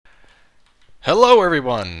Hello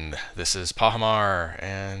everyone, this is Pahimar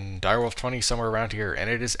and Direwolf20 somewhere around here, and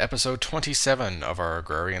it is episode 27 of our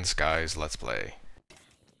Agrarian Skies Let's Play.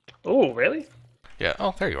 Oh, really? Yeah,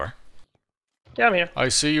 oh, there you are. Yeah, I'm here. I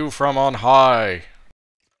see you from on high.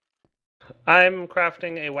 I'm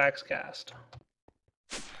crafting a wax cast.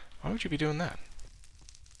 Why would you be doing that?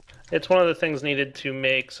 It's one of the things needed to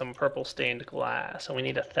make some purple stained glass, and we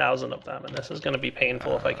need 1,000 of them, and this is going to be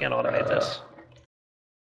painful if I can't automate this.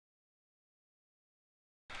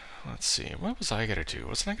 Let's see, what was I gonna do?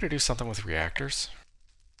 Wasn't I gonna do something with reactors?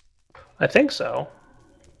 I think so.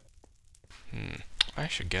 I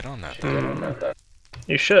should get on that then.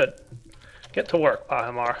 You should. Get to work,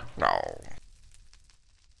 Pahimar. No.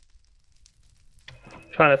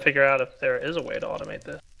 Trying to figure out if there is a way to automate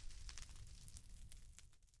this.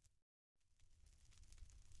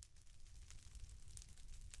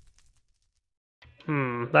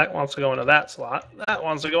 That wants to go into that slot. That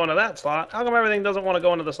wants to go into that slot. How come everything doesn't want to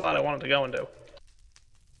go into the slot I want it to go into?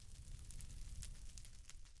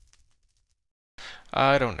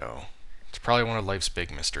 I don't know. It's probably one of life's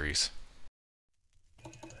big mysteries.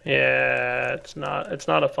 Yeah, it's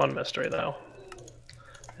not a fun mystery though.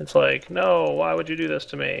 It's like, no, why would you do this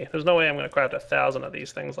to me? There's no way I'm going to craft 1,000 of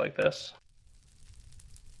these things like this.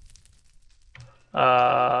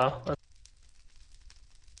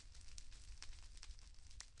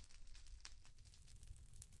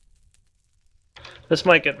 This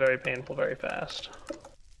might get very painful very fast.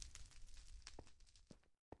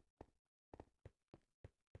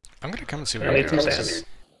 I'm gonna come and see what I you're need some doing. sand.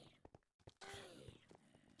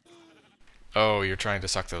 Oh, you're trying to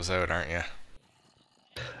suck those out, aren't you?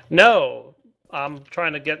 No, I'm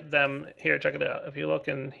trying to get them here. Check it out. If you look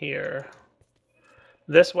in here,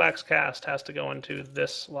 this wax cast has to go into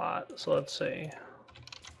this slot. So let's see.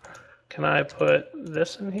 Can I put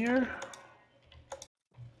this in here?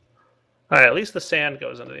 All right, at least the sand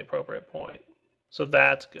goes into the appropriate point. So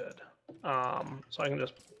that's good. So I can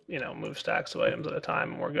just, move stacks of items at a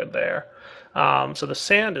time and we're good there. So the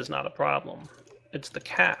sand is not a problem. It's the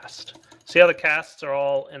cast. See how the casts are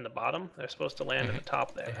all in the bottom? They're supposed to land in the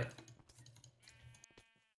top there.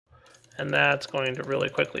 And that's going to really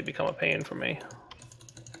quickly become a pain for me.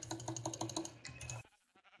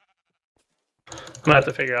 I'm gonna have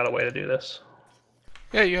to figure out a way to do this.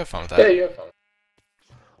 Yeah, you have fun with that.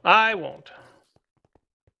 I won't.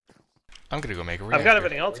 I'm gonna go make a reactor. I've got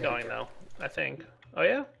everything else going though, I think. Oh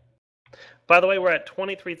yeah? By the way, we're at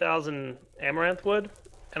 23,000 amaranth wood,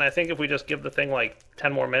 and I think if we just give the thing like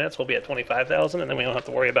 10 more minutes, we'll be at 25,000, and then we don't have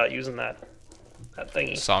to worry about using that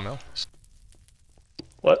thingy. Sawmill?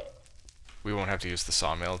 What? We won't have to use the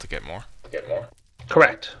sawmill to get more?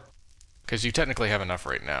 Correct. Because you technically have enough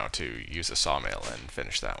right now to use a sawmill and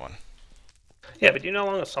finish that one. Yeah, but do you know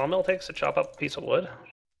how long a sawmill takes to chop up a piece of wood?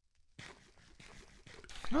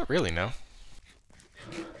 Not really, no.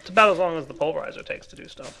 It's about as long as the pulverizer takes to do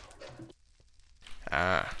stuff.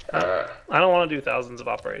 Ah. I don't want to do thousands of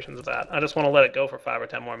operations of that. I just want to let it go for 5 or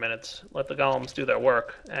 10 more minutes, let the golems do their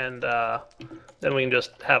work, and then we can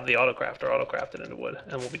just have the autocrafter autocraft it into wood,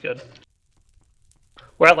 and we'll be good.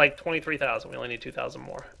 We're at like 23,000. We only need 2,000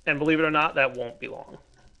 more. And believe it or not, that won't be long.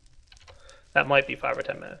 That might be 5 or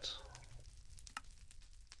 10 minutes.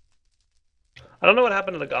 I don't know what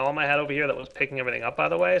happened to the golem I had over here that was picking everything up, by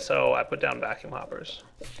the way, so I put down vacuum hoppers.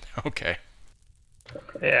 Okay.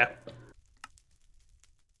 Yeah.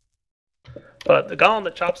 But the golem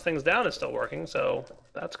that chops things down is still working, so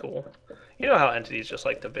that's cool. You know how entities just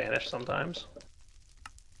like to vanish sometimes.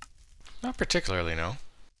 Not particularly, no.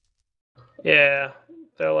 Yeah.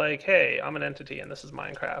 They're like, hey, I'm an entity and this is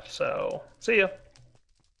Minecraft, so see ya.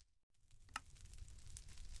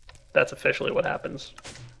 That's officially what happens.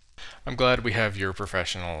 I'm glad we have your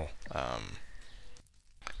professional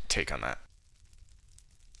take on that.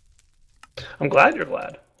 I'm glad you're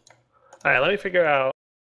glad. Alright, let me figure out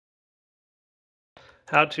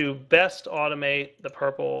how to best automate the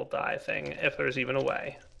purple dye thing, if there's even a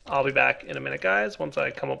way. I'll be back in a minute, guys, once I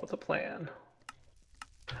come up with a plan.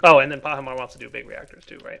 Oh, and then Pahimar wants to do big reactors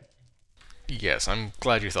too, right? Yes, I'm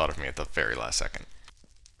glad you thought of me at the very last second.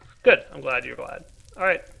 Good, I'm glad you're glad.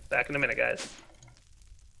 Alright, back in a minute, guys.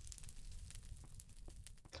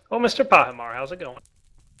 Oh, Mr. Pahimar, how's it going?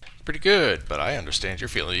 Pretty good, but I understand you're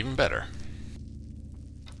feeling even better.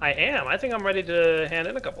 I am. I think I'm ready to hand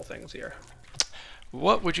in a couple things here.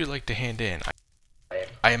 What would you like to hand in?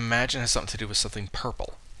 I imagine it has something to do with something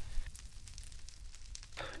purple.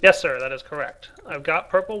 Yes, sir, that is correct. I've got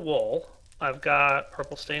purple wool, I've got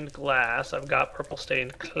purple stained glass, I've got purple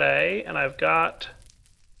stained clay, and I've got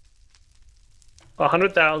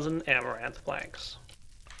 100,000 amaranth planks.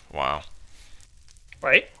 Wow.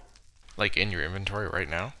 Right? Like in your inventory right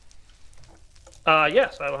now?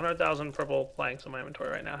 Yes, I have 100,000 purple planks in my inventory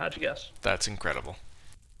right now. How'd you guess? That's incredible.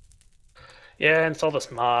 Yeah, install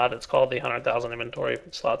this mod. It's called the 100,000 inventory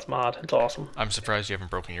slots mod. It's awesome. I'm surprised you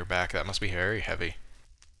haven't broken your back. That must be very heavy.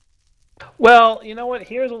 Well, you know what?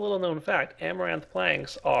 Here's a little known fact. Amaranth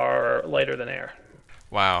planks are lighter than air.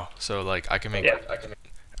 Wow. So like I can make. Yeah.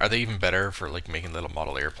 Are they even better for like making little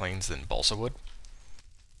model airplanes than balsa wood?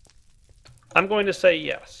 I'm going to say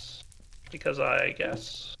yes, because I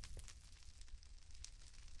guess.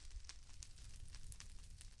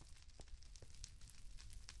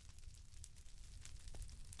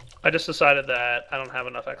 I just decided that I don't have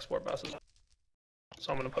enough export buses,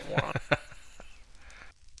 so I'm going to put more on.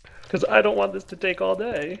 Because I don't want this to take all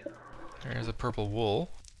day. There's a purple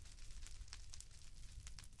wool.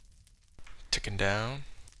 Ticking down.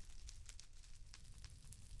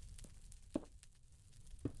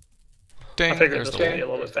 Dang, I figured there's this the would be a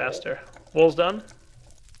little bit faster. Wool's done?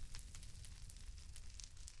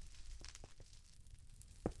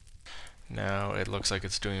 Now it looks like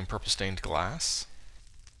it's doing purple stained glass.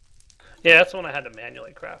 Yeah, that's the one I had to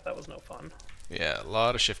manually craft. That was no fun. Yeah, a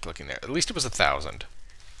lot of shift clicking there. At least it was 1,000.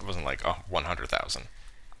 It wasn't like 100,000.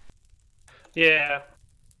 Yeah.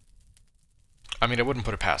 I mean, I wouldn't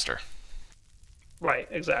put it past her. Right,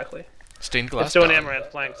 exactly. Stained glass. It's doing done.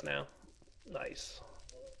 amaranth planks now. Nice.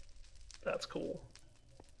 That's cool.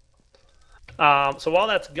 So while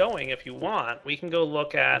that's going, if you want, we can go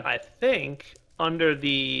look at, I think, under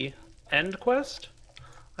the end quest,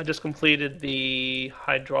 I just completed the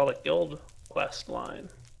hydraulic guild quest line.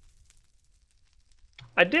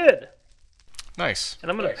 I did! Nice. And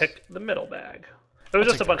I'm going to pick the middle bag. It was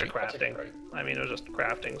I'll just a take bunch the of crafting. I mean, it was just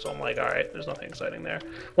crafting, so I'm like, alright, there's nothing exciting there.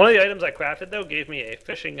 One of the items I crafted, though, gave me a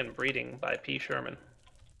Fishing and Breeding by P. Sherman.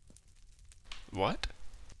 What?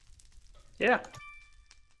 Yeah.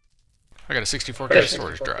 I got a 64K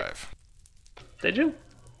storage drive. Did you?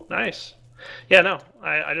 Nice. Yeah, no,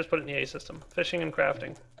 I just put it in the A system. Fishing and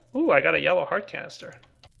crafting. Ooh, I got a yellow heart canister.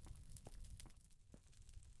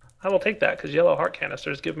 I will take that, because yellow heart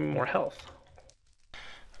canisters give me more health.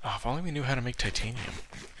 Oh, if only we knew how to make titanium.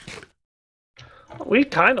 We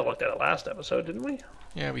kind of looked at it last episode, didn't we?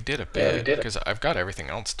 Yeah, we did a bit, because I've got everything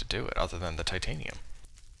else to do it other than the titanium.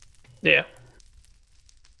 Yeah.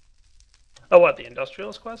 Oh, what, the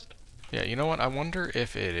Industrialist quest? Yeah, you know what? I wonder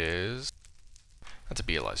if it is... That's a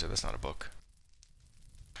Beelizer, that's not a book.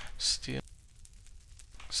 Steel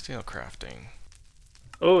crafting.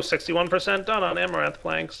 Oh, 61% done on amaranth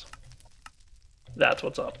planks. That's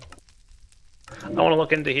what's up. I want to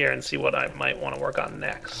look into here and see what I might want to work on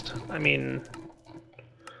next. I mean,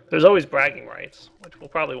 there's always bragging rights, which we'll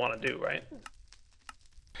probably want to do, right?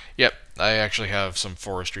 Yep, I actually have some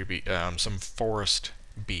forest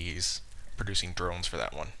bees producing drones for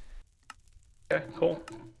that one. Okay, cool.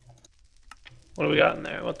 What do we got in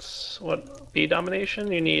there? What bee domination?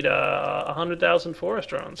 You need 100,000 forest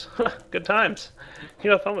drones. Good times.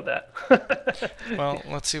 You have fun with that. Well,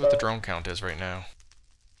 let's see what the drone count is right now.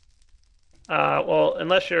 Well,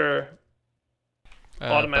 unless you're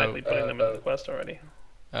automatically about, putting them into the quest already.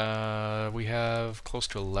 We have close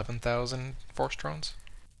to 11,000 forest drones.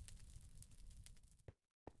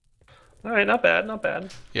 All right, not bad, not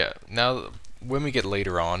bad. Yeah, now when we get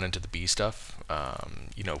later on into the bee stuff,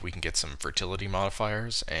 you know, we can get some fertility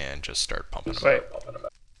modifiers and just start pumping them. Right.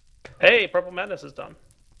 Hey, Purple Madness is done.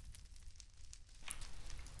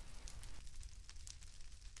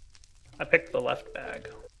 I picked the left bag.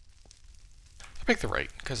 I picked the right,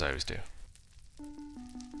 because I always do.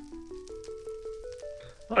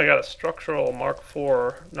 Oh, I got a structural Mark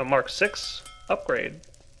 6 upgrade.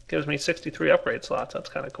 Gives me 63 upgrade slots. That's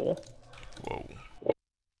kind of cool. Whoa.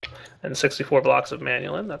 And 64 blocks of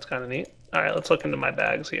Manulin. That's kind of neat. All right, let's look into my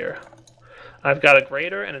bags here. I've got a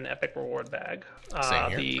grader and an epic reward bag.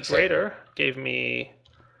 The grader gave me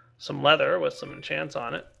some leather with some enchants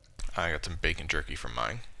on it. I got some bacon jerky from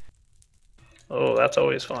mine. Oh, that's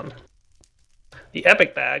always fun. The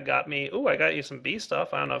epic bag got me... Ooh, I got you some bee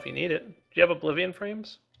stuff. I don't know if you need it. Do you have Oblivion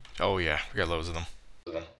frames? Oh yeah, we got loads of them.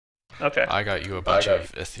 Okay. I got you a bunch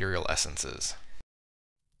of ethereal essences.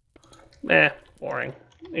 Boring.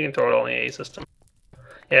 You can throw it all in the A system.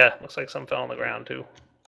 Yeah, looks like some fell on the ground too.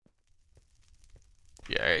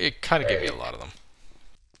 Yeah, it kind of gave me a lot of them.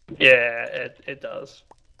 Yeah, it does.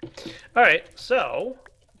 Alright, so,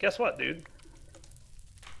 guess what, dude?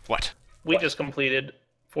 What? We just completed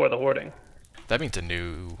For the Hoarding. That means a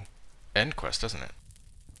new end quest, doesn't it?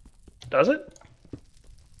 Does it?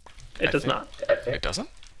 It does not. It doesn't?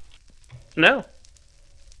 No.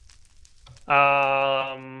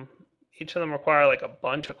 Each of them require like a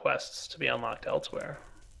bunch of quests to be unlocked elsewhere.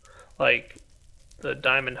 like the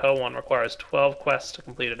Diamond Hoe one requires 12 quests to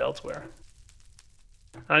complete it elsewhere.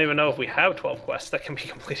 I don't even know if we have 12 quests that can be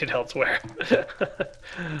completed elsewhere.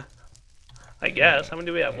 I guess. How many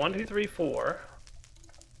do we have? 1, 2, 3, 4.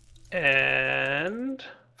 And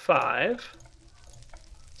 5.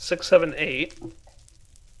 6, 7, 8.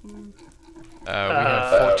 We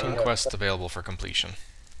have 14 quests available for completion.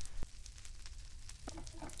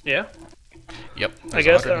 Yeah? Yep, I there's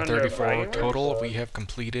guess they're under 134 bragging total. rights. We have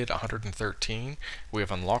completed 113. We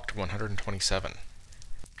have unlocked 127.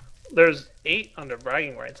 There's 8 under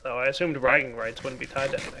bragging rights, though. I assumed bragging rights wouldn't be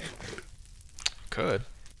tied to anything. Could.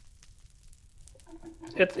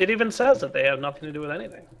 It even says that they have nothing to do with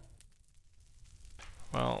anything.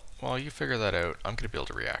 Well, while you figure that out, I'm going to build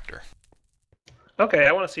a reactor. Okay,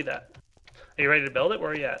 I want to see that. Are you ready to build it?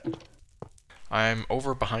 Where are you at? I'm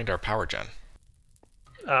over behind our power gen.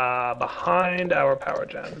 Behind our power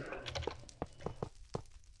gen.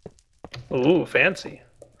 Ooh, fancy.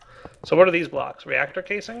 So what are these blocks? Reactor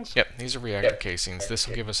casings? Yep, these are reactor casings. This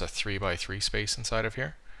will give us a 3x3 space inside of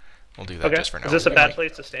here. We'll do that just for now. Is this a bad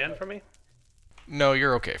place to stand for me? No,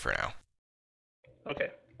 you're okay for now. Okay.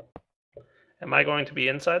 Am I going to be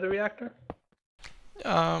inside the reactor?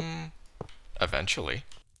 Eventually.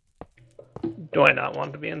 Do I not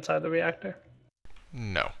want to be inside the reactor?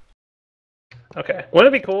 No. Okay.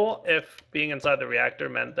 Wouldn't it be cool if being inside the reactor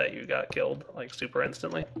meant that you got killed, like, super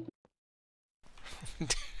instantly?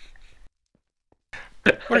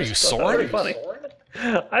 What are you, Soren? Funny.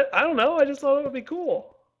 I don't know, I just thought it would be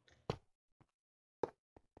cool.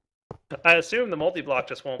 I assume the multi-block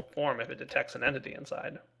just won't form if it detects an entity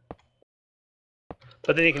inside.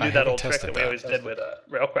 But then you can do that old trick that we always did with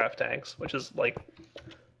railcraft tanks, which is like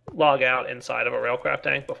log out inside of a railcraft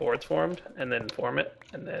tank before it's formed, and then form it,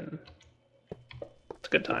 and then it's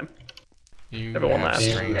a good time. Everyone have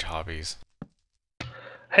laughs. strange hobbies.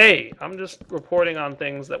 Hey, I'm just reporting on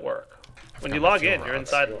things that work. When you log in, you're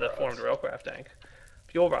inside the formed railcraft tank.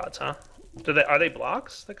 Fuel rods, huh? Are they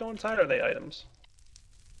blocks that go inside, or are they items?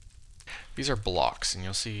 These are blocks, and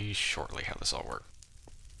you'll see shortly how this all works.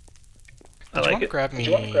 I Do you like want to it. grab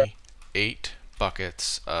me 8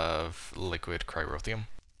 buckets of liquid cryothium?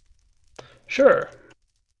 Sure.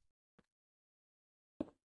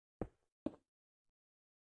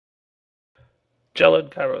 Gelid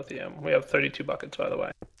cryothium. We have 32 buckets, by the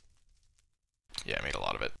way. Yeah, I made a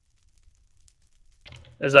lot of it.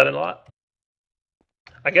 Is that a lot?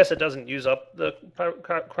 I guess it doesn't use up the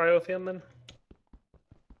cryothium then?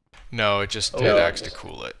 No, it acts to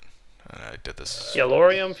cool it. I did this.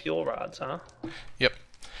 Yellorium fuel rods, huh? Yep.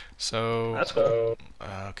 So That's cool.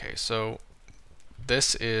 Okay, so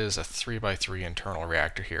this is a 3x3 internal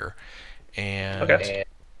reactor here, and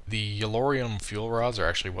the Yellorium fuel rods are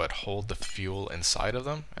actually what hold the fuel inside of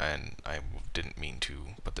them, and I didn't mean to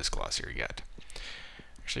put this glass here yet.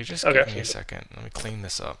 Actually, just give me a second. Let me clean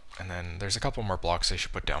this up, and then there's a couple more blocks I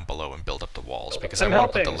should put down below and build up the walls, because I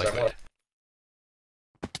want to put the liquid.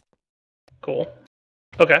 Cool.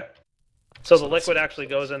 Okay. So the liquid actually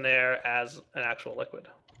goes in there as an actual liquid.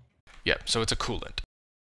 Yep, so it's a coolant.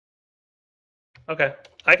 Okay.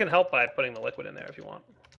 I can help by putting the liquid in there if you want.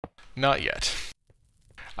 Not yet.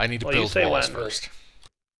 I need to build walls first.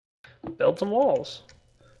 Build some walls.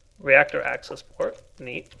 Reactor access port.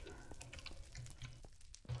 Neat.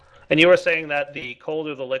 And you were saying that the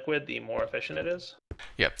colder the liquid, the more efficient it is?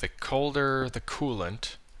 Yep, the colder the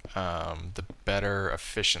coolant, the better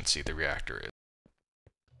efficiency the reactor is.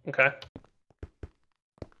 Okay.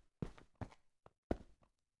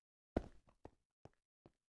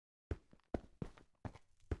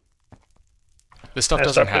 This stuff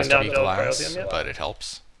doesn't have to be glass, but it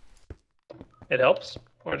helps. It helps?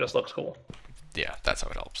 Or it just looks cool? Yeah, that's how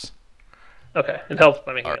it helps. Okay, it helps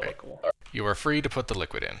by making it look cool. You are free to put the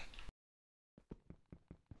liquid in.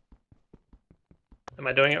 Am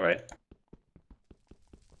I doing it right?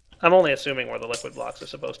 I'm only assuming where the liquid blocks are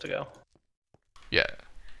supposed to go. Yeah.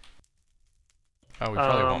 Oh, we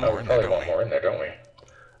probably want more in there, don't we?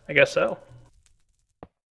 I guess so.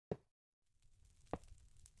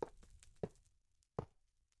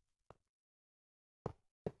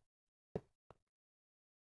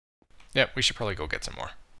 Yeah, we should probably go get some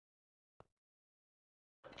more.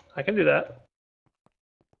 I can do that.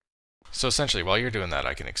 So essentially, while you're doing that,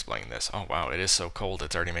 I can explain this. Oh wow, it is so cold,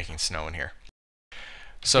 it's already making snow in here.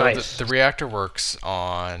 So nice. the reactor works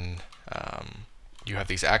on, you have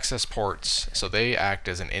these access ports, so they act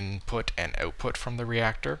as an input and output from the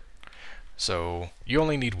reactor. So you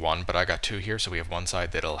only need one, but I got 2 here, so we have one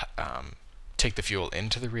side that'll take the fuel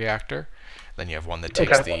into the reactor, then you have one that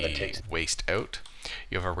takes the waste out.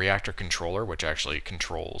 You have a reactor controller, which actually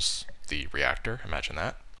controls the reactor, imagine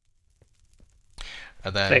that.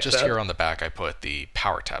 And then Makes just sense. here on the back, I put the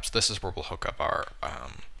power taps. This is where we'll hook up our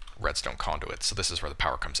redstone conduit. So this is where the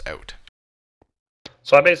power comes out.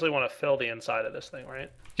 So I basically want to fill the inside of this thing,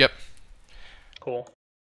 right? Yep. Cool.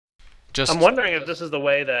 Just I'm wondering if this is the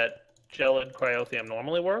way that gelid cryothium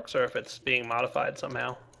normally works, or if it's being modified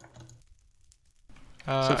somehow.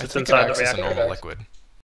 Since it's inside the reactor. As a normal liquid.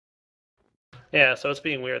 Yeah, so it's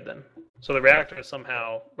being weird then. So the reactor is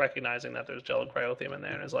somehow recognizing that there's gelid cryothium in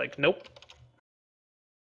there and is like, nope.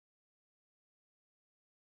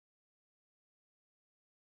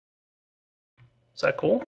 Is that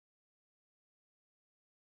cool?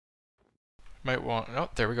 Might want... Oh,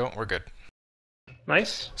 there we go. We're good.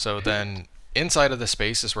 Nice. So then inside of the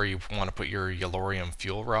space is where you want to put your yellorium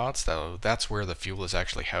fuel rods. So that's where the fuel is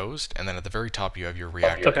actually housed. And then at the very top you have your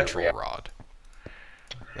reactor control rod.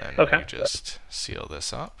 Then you just seal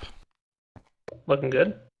this up. Looking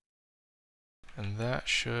good. And that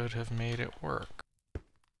should have made it work.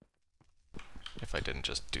 If I didn't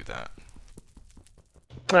just do that.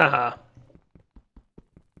 Aha.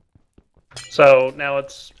 So now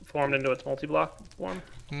it's formed into its multi-block form?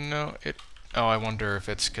 No, it... Oh, I wonder if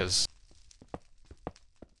it's because...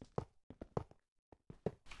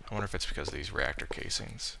 I wonder if it's because of these reactor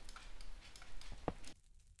casings.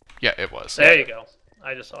 Yeah, it was. There you go.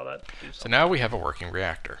 I just saw that. So now we have a working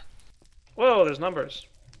reactor. Whoa, there's numbers.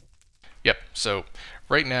 Yep, so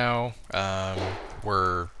right now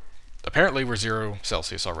we're 0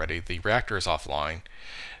 Celsius already. The reactor is offline.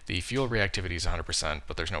 The fuel reactivity is 100%,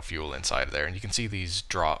 but there's no fuel inside there. And you can see these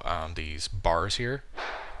these bars here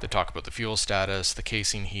that talk about the fuel status, the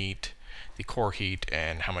casing heat, the core heat,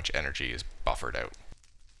 and how much energy is buffered out.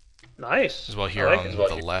 Nice. As well here on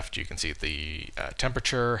the left, you can see the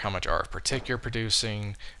temperature, how much RF per tick you're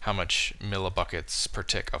producing, how much millibuckets per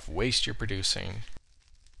tick of waste you're producing.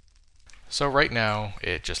 So right now,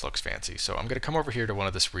 it just looks fancy. So I'm going to come over here to one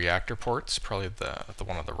of this reactor ports, probably the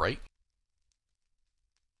one on the right.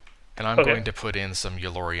 And I'm going to put in some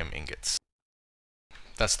yellorium ingots.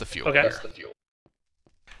 That's the fuel here.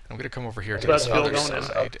 I'm going to come over here to this other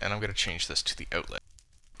side, and I'm going to change this to the outlet.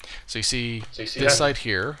 So you see this side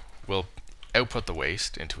here will output the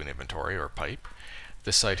waste into an inventory or pipe.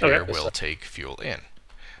 This side here will take fuel in.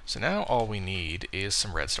 So now all we need is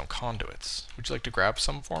some redstone conduits. Would you like to grab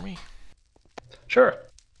some for me? Sure.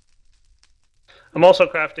 I'm also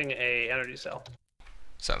crafting a energy cell.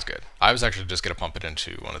 Sounds good. I was actually just going to pump it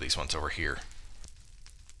into one of these ones over here.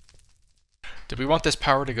 Did we want this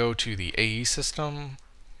power to go to the AE system?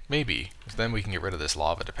 Maybe. Then we can get rid of this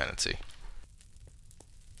lava dependency.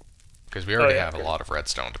 Because we already have a lot of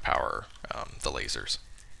redstone to power the lasers.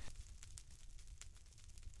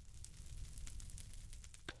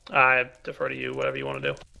 I defer to you, whatever you want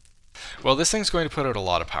to do. Well, this thing's going to put out a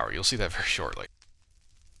lot of power. You'll see that very shortly.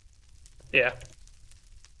 Yeah.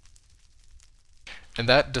 And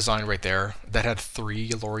that design right there, that had 3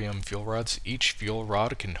 yellorium fuel rods. Each fuel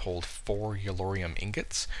rod can hold 4 yellorium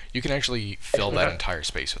ingots. You can actually fill that entire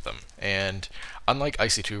space with them. And unlike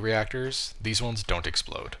IC2 reactors, these ones don't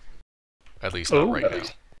explode. At least not right now.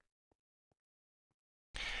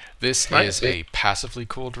 This is a passively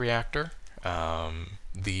cooled reactor.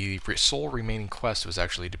 The sole remaining quest was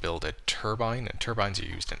actually to build a turbine, and turbines are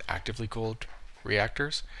used in actively cooled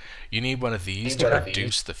reactors. You need one of these to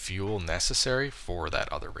produce the fuel necessary for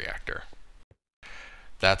that other reactor.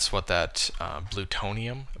 That's what that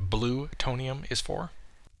blue-tonium is for.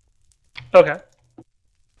 Okay.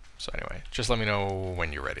 So anyway, just let me know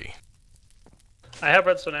when you're ready. I have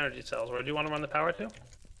redstone energy cells. Where do you want to run the power to?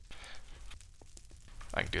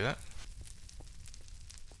 I can do that.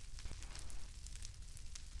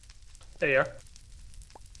 There you are.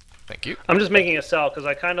 Thank you. I'm just making a cell because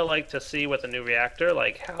I kind of like to see with the new reactor,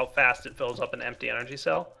 like how fast it fills up an empty energy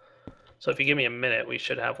cell. So if you give me a minute, we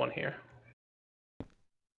should have one here.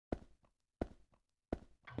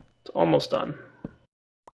 It's almost done.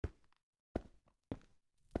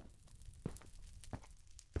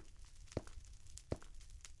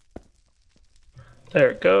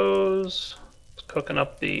 There it goes. It's cooking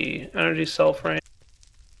up the energy cell frame.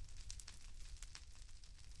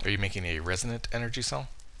 Are you making a resonant energy cell?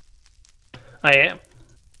 I am.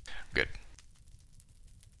 Good.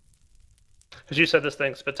 Because you said this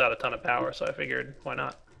thing spits out a ton of power, so I figured, why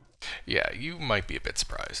not? Yeah, you might be a bit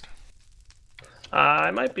surprised.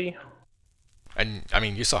 I might be. And, I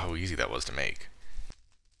mean, you saw how easy that was to make.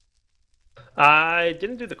 I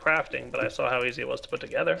didn't do the crafting, but I saw how easy it was to put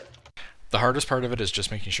together. The hardest part of it is just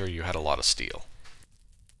making sure you had a lot of steel.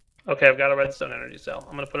 Okay, I've got a redstone energy cell.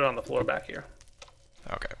 I'm going to put it on the floor back here.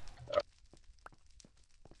 Okay.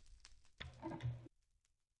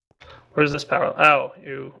 Where's this power? Oh,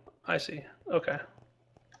 I see. Okay.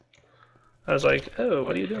 I was like, oh,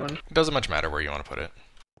 what are you doing? It doesn't much matter where you want to put it.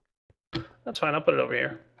 That's fine, I'll put it over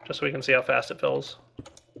here, just so we can see how fast it fills.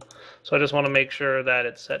 So I just want to make sure that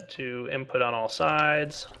it's set to input on all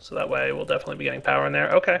sides, so that way we'll definitely be getting power in there.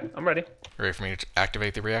 Okay, I'm ready. Ready for me to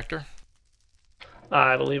activate the reactor?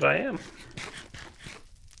 I believe I am.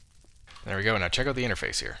 There we go. Now check out the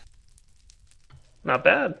interface here. Not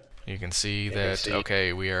bad. You can see that,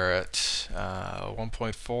 okay, we are at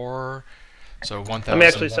 1.4, so 1,000. Let me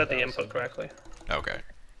actually set the input correctly. Okay.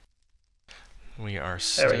 We are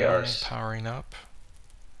still powering up.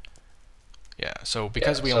 Yeah, so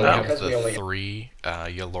because we only have the 3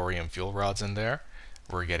 Yellorium fuel rods in there,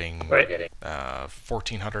 we're getting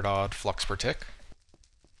 1,400 odd flux per tick.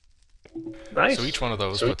 Nice. So each one of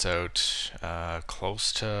those puts out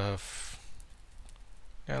close to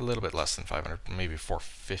a little bit less than 500, maybe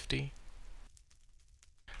 450.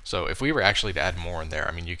 So if we were actually to add more in there,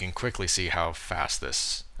 I mean, you can quickly see how fast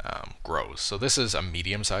this grows. So this is a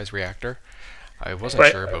medium-sized reactor. I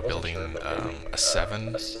wasn't sure about building a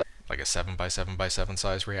 7, like a 7x7x7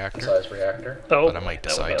 size reactor, but I might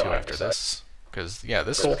decide to after this, because yeah,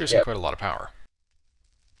 this is producing quite a lot of power.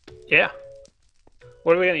 Yeah.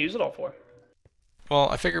 What are we going to use it all for? Well,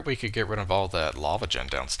 I figured we could get rid of all that lava gen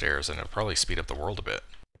downstairs, and it'll probably speed up the world a bit.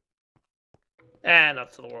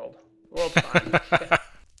 Nuts to the world. The world's fine.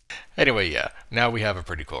 Anyway, yeah, now we have a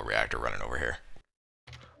pretty cool reactor running over here.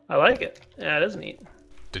 I like it. Yeah, it is neat.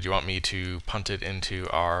 Did you want me to punt it into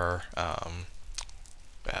our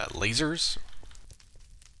lasers?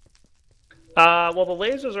 Well, the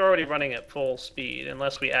lasers are already running at full speed,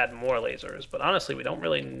 unless we add more lasers. But honestly, we don't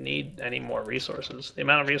really need any more resources. The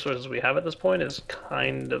amount of resources we have at this point is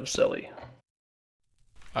kind of silly.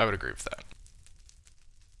 I would agree with that.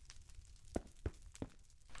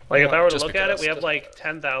 Like, if I were to look at it, we have like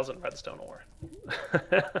 10,000 redstone ore.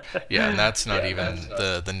 Yeah, and that's not even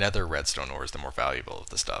the nether redstone ore is the more valuable of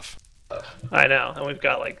the stuff. I know, and we've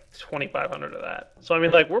got like 2,500 of that. So I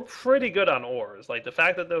mean, like, we're pretty good on ores. Like, the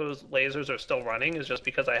fact that those lasers are still running is just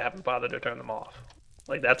because I haven't bothered to turn them off.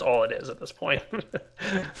 Like, that's all it is at this point.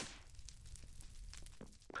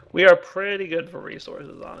 We are pretty good for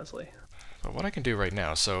resources, honestly. But what I can do right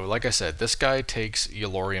now, so like I said, this guy takes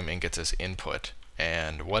Yellorium ingots as input,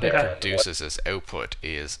 and what it produces as output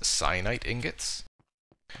is cyanite ingots,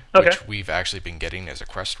 which we've actually been getting as a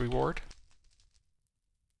quest reward.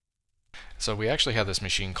 So we actually have this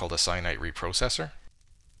machine called a cyanite reprocessor.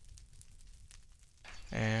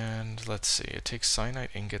 And let's see, it takes cyanite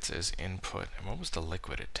ingots as input. And what was the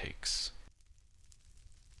liquid it takes?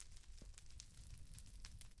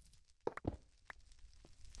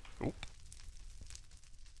 Oop.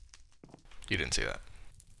 You didn't see that.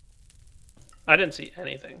 I didn't see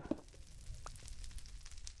anything.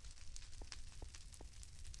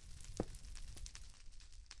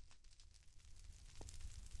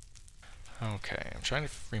 Okay, I'm trying to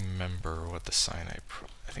remember what the cyanide...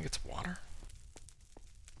 I think it's water?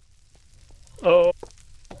 Oh,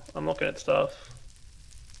 I'm looking at stuff.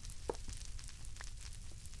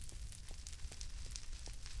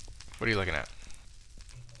 What are you looking at?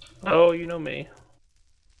 Oh, you know me.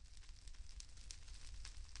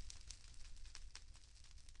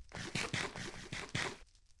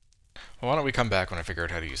 Well, why don't we come back when I figure out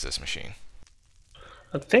how to use this machine?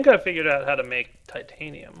 I think I figured out how to make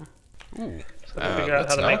titanium. Ooh. So I figured out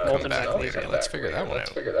how to make molten magnesium. Let's figure that one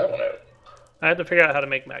out. I had to figure out how to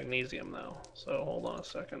make magnesium, though. So hold on a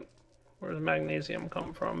second. Where does magnesium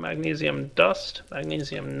come from? Magnesium dust,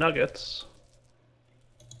 magnesium nuggets.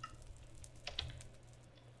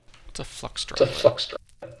 What's a flux drop?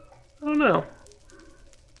 I don't know.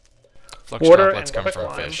 Flux droplets come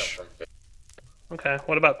from fish. Okay,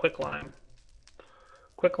 what about quicklime?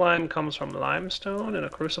 Quicklime comes from limestone in a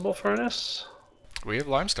crucible furnace. We have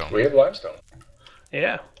limestone.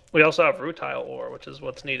 Yeah. We also have rutile ore, which is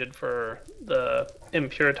what's needed for the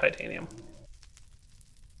impure titanium.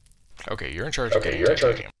 Okay, you're in charge of getting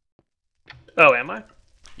titanium. Oh, am I?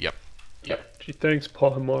 Yep. Gee, thanks,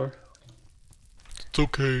 Pahimar. It's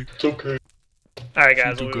okay. Alright,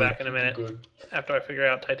 guys, we'll be back in a minute after I figure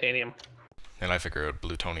out titanium. And I figure out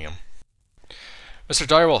plutonium. Mr.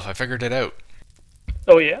 Direwolf, I figured it out.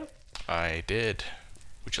 Oh, yeah? I did.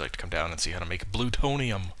 Would you like to come down and see how to make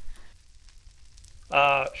plutonium?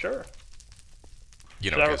 Sure.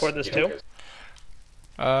 You know, Should I record this too?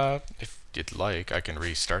 If you'd like, I can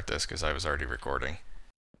restart this because I was already recording.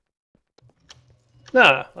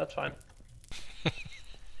 Nah, that's fine.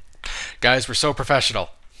 Guys, we're so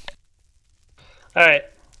professional. Alright.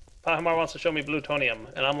 Pahimar wants to show me plutonium,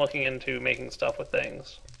 and I'm looking into making stuff with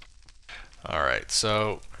things. Alright,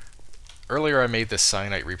 so earlier I made this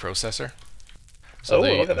cyanite reprocessor. So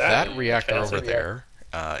look at that reactor fancy. over there,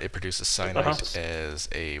 it produces cyanite as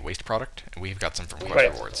a waste product, and we've got some from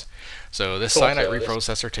Quest Rewards. So this cyanite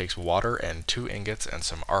reprocessor takes water and 2 ingots and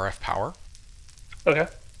some RF power. Okay.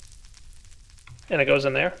 And it goes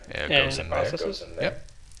in there? Yeah, it goes in there. Yep.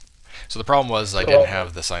 So the problem was I didn't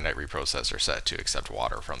have the cyanite reprocessor set to accept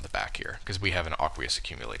water from the back here, because we have an aqueous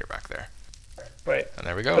accumulator back there. Right. And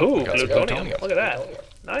there we go. Ooh, we got plutonium. Look at that.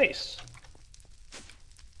 Nice.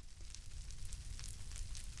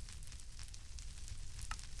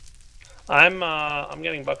 I'm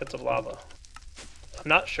getting buckets of lava. I'm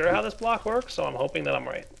not sure how this block works, so I'm hoping that I'm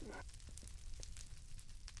right.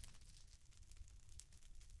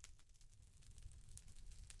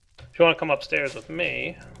 If you want to come upstairs with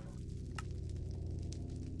me,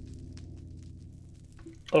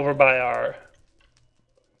 over by our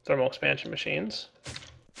thermal expansion machines.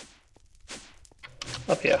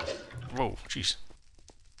 Up here. Whoa, jeez.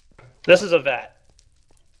 This is a vat.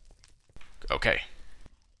 Okay.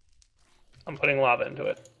 I'm putting lava into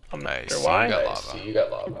it. I'm not sure See why, you got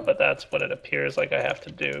lava. but that's what it appears like I have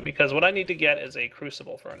to do, because what I need to get is a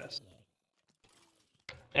crucible furnace.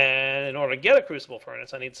 And in order to get a crucible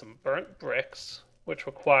furnace, I need some burnt bricks, which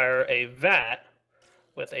require a vat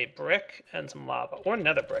with a brick and some lava. Or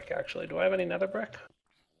nether brick, actually. Do I have any nether brick?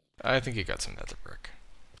 I think you got some nether brick.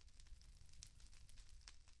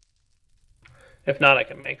 If not, I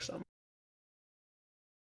can make some.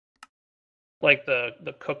 Like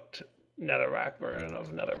the cooked netherrack version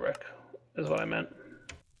of nether brick is what I meant.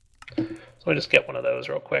 So let me just get one of those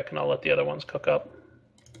real quick, and I'll let the other ones cook up.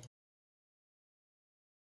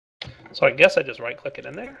 So I guess I just right-click it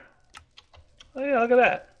in there. Oh yeah, look at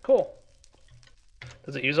that. Cool.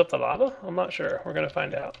 Does it use up the lava? I'm not sure. We're going to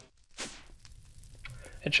find out.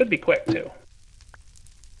 It should be quick, too.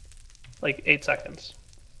 Like 8 seconds.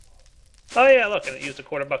 Oh yeah, look, and it used a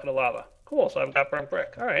quarter bucket of lava. Cool, so I've got burnt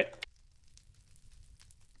brick. Alright.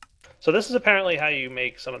 So this is apparently how you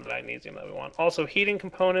make some of the magnesium that we want. Also, heating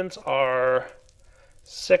components are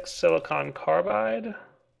 6 silicon carbide,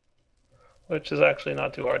 which is actually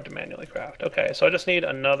not too hard to manually craft. Okay, so I just need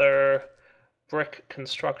another brick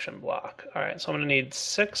construction block. All right, so I'm going to need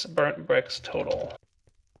 6 burnt bricks total.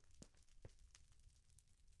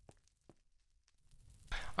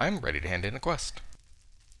 I'm ready to hand in a quest.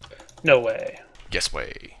 No way. Yes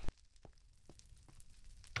way.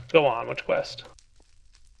 Go on, which quest?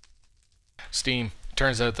 Steam.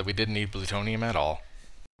 Turns out that we didn't need plutonium at all.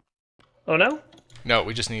 Oh no? No,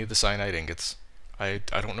 we just needed the cyanide ingots. I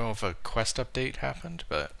don't know if a quest update happened,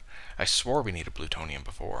 but I swore we needed plutonium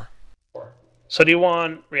before. So do you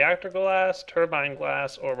want reactor glass, turbine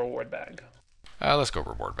glass, or reward bag? Let's go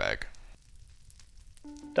reward bag.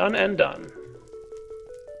 Done and done.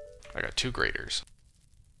 I got 2 graders.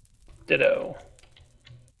 Ditto.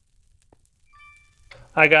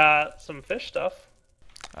 I got some fish stuff.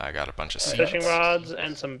 I got a bunch of seeds. Fishing rods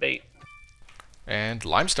and some bait. And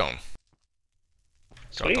limestone.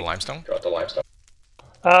 Sweet. Got the limestone?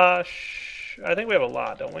 I think we have a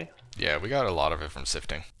lot, don't we? Yeah, we got a lot of it from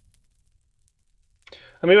sifting.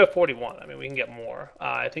 I mean, we have 41. I mean, we can get more.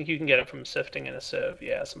 I think you can get it from sifting in a sieve.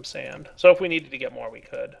 Yeah, some sand. So if we needed to get more, we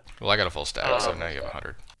could. Well, I got a full stack, so now you have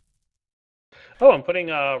 100. Oh, I'm putting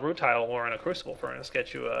rutile ore in a crucible furnace.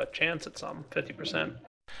 Get you a chance at some, 50%.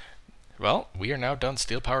 Well, we are now done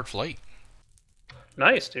steel-powered flight.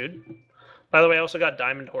 Nice, dude. By the way, I also got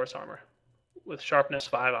diamond horse armor with sharpness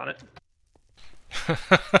 5 on it.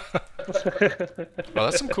 Well,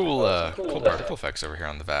 that's some cool particle effects over here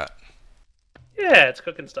on the vat. Yeah, it's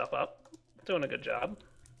cooking stuff up. Doing a good job.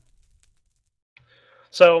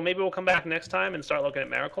 So maybe we'll come back next time and start looking at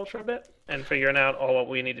mariculture a bit and figuring out all what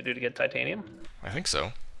we need to do to get titanium. I think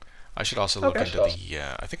so. I should also look into the...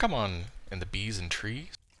 I think I'm in the bees and trees.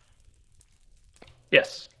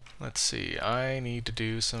 Yes. Let's see. I need to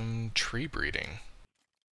do some tree breeding.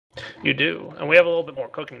 You do, and we have a little bit more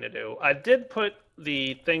cooking to do. I did put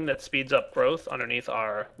the thing that speeds up growth underneath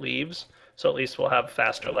our leaves, so at least we'll have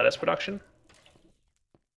faster lettuce production.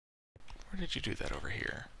 Where did you do that over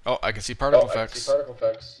here? Oh, I can see particle effects.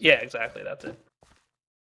 Yeah, exactly, that's it.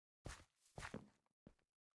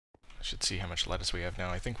 I should see how much lettuce we have now.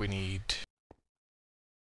 I think we need...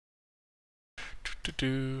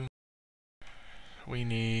 We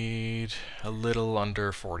need a little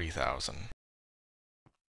under 40,000.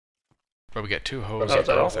 But we get 2 hoes of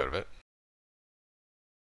growth out of it.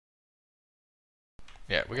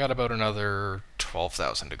 Yeah, we got about another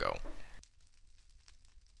 12,000 to go.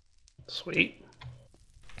 Sweet.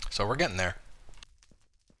 So we're getting there.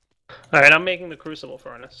 Alright, I'm making the crucible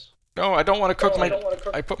furnace. No, I don't want to cook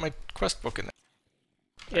I put my quest book in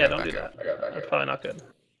there. Yeah, don't do that. That's probably not good.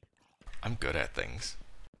 I'm good at things.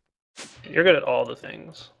 You're good at all the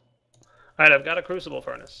things. Alright, I've got a crucible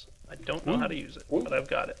furnace. I don't know how to use it, but I've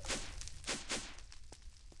got it.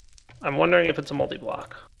 I'm wondering if it's a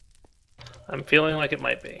multi-block. I'm feeling like it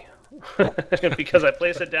might be. Because I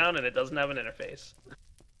place it down and it doesn't have an interface.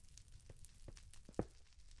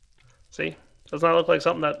 See? Doesn't that look like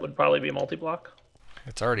something that would probably be multi-block?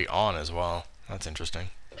 It's already on as well. That's interesting.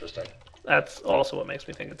 That's also what makes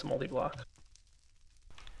me think it's a multi-block.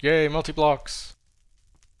 Yay, multi-blocks!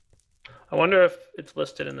 I wonder if it's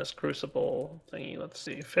listed in this crucible thingy. Let's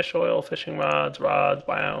see. Fish oil, fishing rods,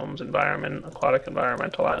 biomes, environment, aquatic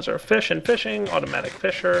environmentalizer, fish and fishing, automatic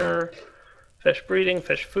fisher, fish breeding,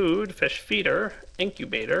 fish food, fish feeder,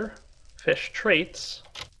 incubator, fish traits.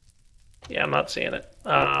 Yeah, I'm not seeing it.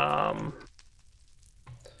 Mariculture.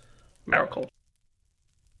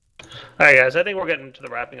 Alright guys, I think we're getting to the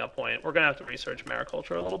wrapping up point. We're going to have to research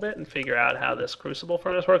mariculture a little bit and figure out how this crucible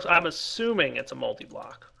furnace works. I'm assuming it's a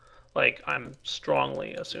multi-block. Like, I'm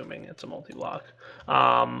strongly assuming it's a multi-block.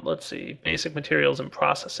 Let's see. Basic Materials and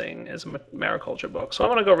Processing is a mariculture book. So I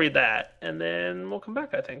want to go read that, and then we'll come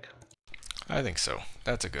back, I think. I think so.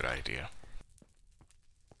 That's a good idea.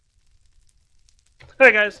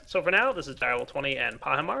 Alright guys, so for now, this is Direwolf20 and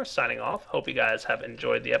Pahimar signing off. Hope you guys have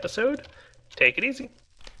enjoyed the episode. Take it easy.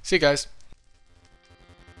 See you guys.